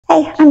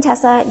Hey, I'm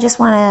Tessa. Just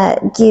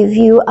want to give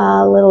you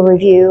a little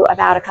review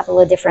about a couple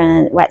of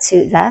different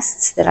wetsuit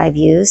vests that I've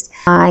used.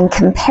 I'm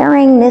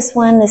comparing this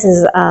one. This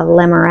is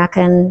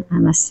Lemorecn.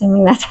 I'm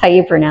assuming that's how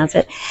you pronounce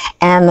it.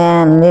 And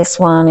then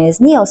this one is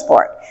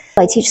NeoSport.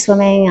 I teach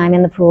swimming. I'm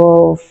in the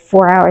pool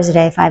 4 hours a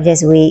day, 5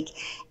 days a week.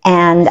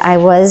 And I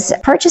was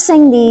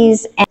purchasing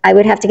these, and I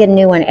would have to get a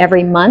new one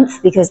every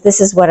month because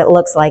this is what it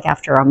looks like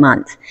after a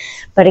month.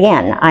 But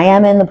again, I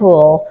am in the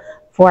pool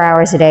 4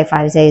 hours a day,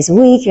 5 days a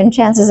week, and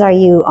chances are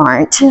you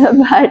aren't,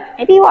 but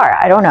maybe you are,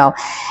 I don't know.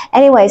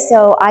 Anyway,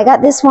 so I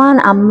got this one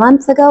a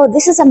month ago.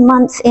 This is a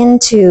month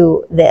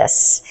into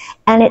this,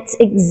 and it's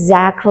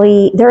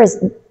exactly,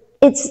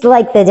 it's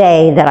like the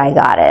day that I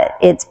got it.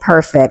 It's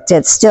perfect.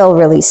 It's still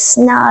really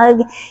snug.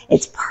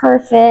 It's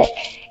perfect.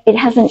 It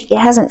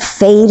hasn't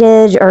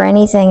faded or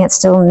anything. It's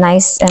still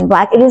nice and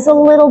black. It is a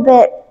little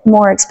bit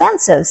more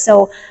expensive.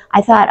 So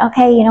I thought,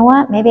 okay, you know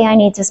what? Maybe I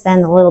need to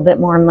spend a little bit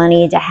more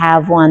money to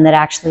have one that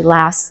actually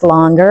lasts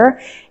longer.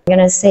 I'm going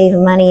to save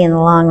money in the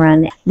long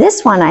run.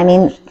 This one, I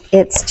mean,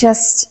 it's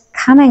just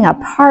coming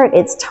apart.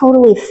 It's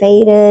totally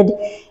faded.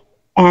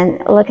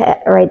 And look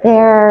at right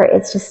there,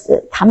 it's just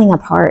coming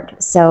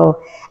apart.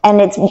 So,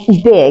 and it's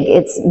big.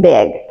 It's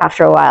big.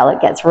 After a while, it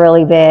gets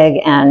really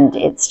big and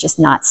it's just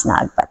not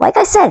snug. But like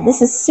I said,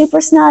 this is super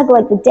snug.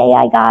 Like the day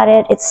I got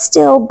it, it's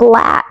still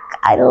black.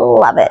 I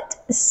love it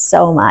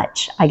so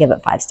much. I give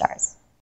it 5 stars.